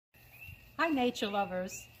Hi, nature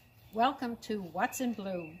lovers. Welcome to What's in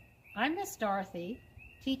Bloom. I'm Miss Dorothy,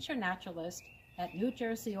 teacher naturalist at New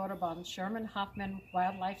Jersey Audubon Sherman Hoffman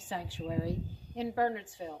Wildlife Sanctuary in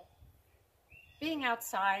Bernardsville. Being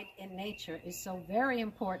outside in nature is so very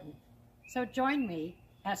important, so join me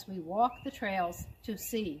as we walk the trails to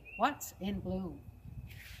see what's in bloom.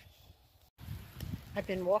 I've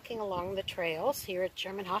been walking along the trails here at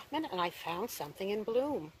Sherman Hoffman and I found something in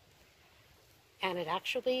bloom. And it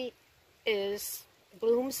actually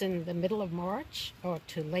blooms in the middle of March or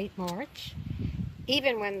to late March,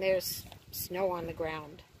 even when there's snow on the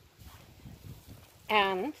ground.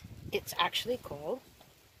 And it's actually called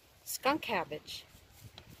skunk cabbage.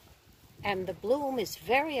 And the bloom is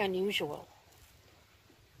very unusual.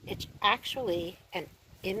 It's actually an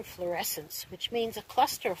inflorescence, which means a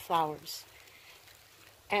cluster of flowers.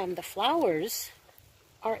 And the flowers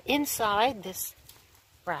are inside this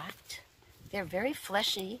bract. They're very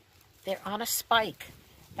fleshy. They're on a spike.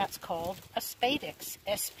 That's called a spadix,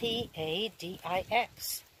 S-P-A-D-I-X.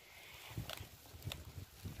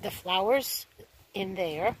 The flowers in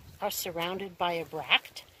there are surrounded by a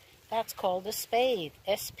bract. That's called a spathe,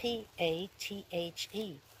 S-P-A-T-H-E.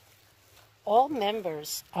 All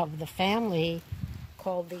members of the family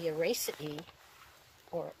called the Araceae,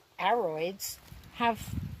 or aroids,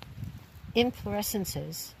 have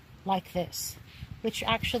inflorescences like this, which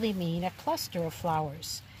actually mean a cluster of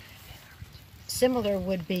flowers. Similar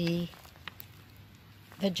would be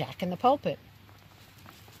the jack in the pulpit.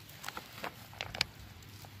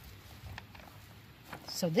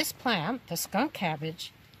 So this plant, the skunk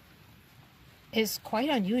cabbage, is quite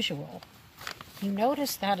unusual. You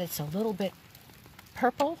notice that it's a little bit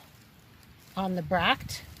purple on the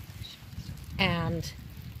bract, and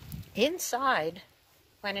inside,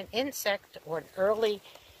 when an insect or an early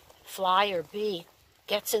fly or bee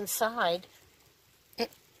gets inside,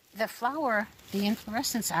 the flower, the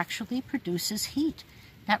inflorescence, actually produces heat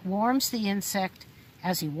that warms the insect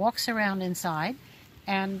as he walks around inside,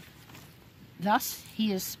 and thus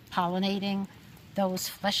he is pollinating those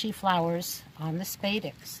fleshy flowers on the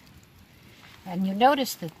spadix. And you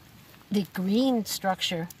notice that the green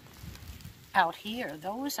structure out here,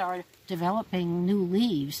 those are developing new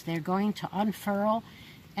leaves. They're going to unfurl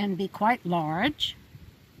and be quite large.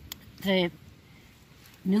 The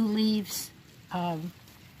new leaves,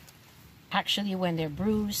 actually, when they're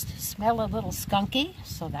bruised, smell a little skunky,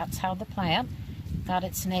 so that's how the plant got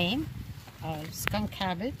its name, skunk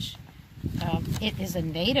cabbage. It is a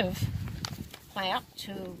native plant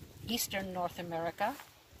to eastern North America,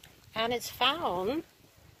 and it's found,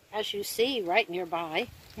 as you see right nearby,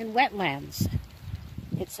 in wetlands.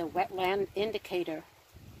 It's a wetland indicator.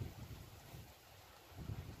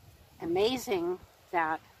 Amazing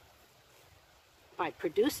that by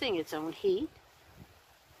producing its own heat,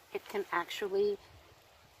 it can actually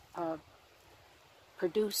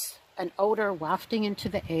produce an odor wafting into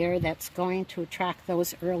the air that's going to attract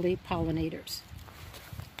those early pollinators.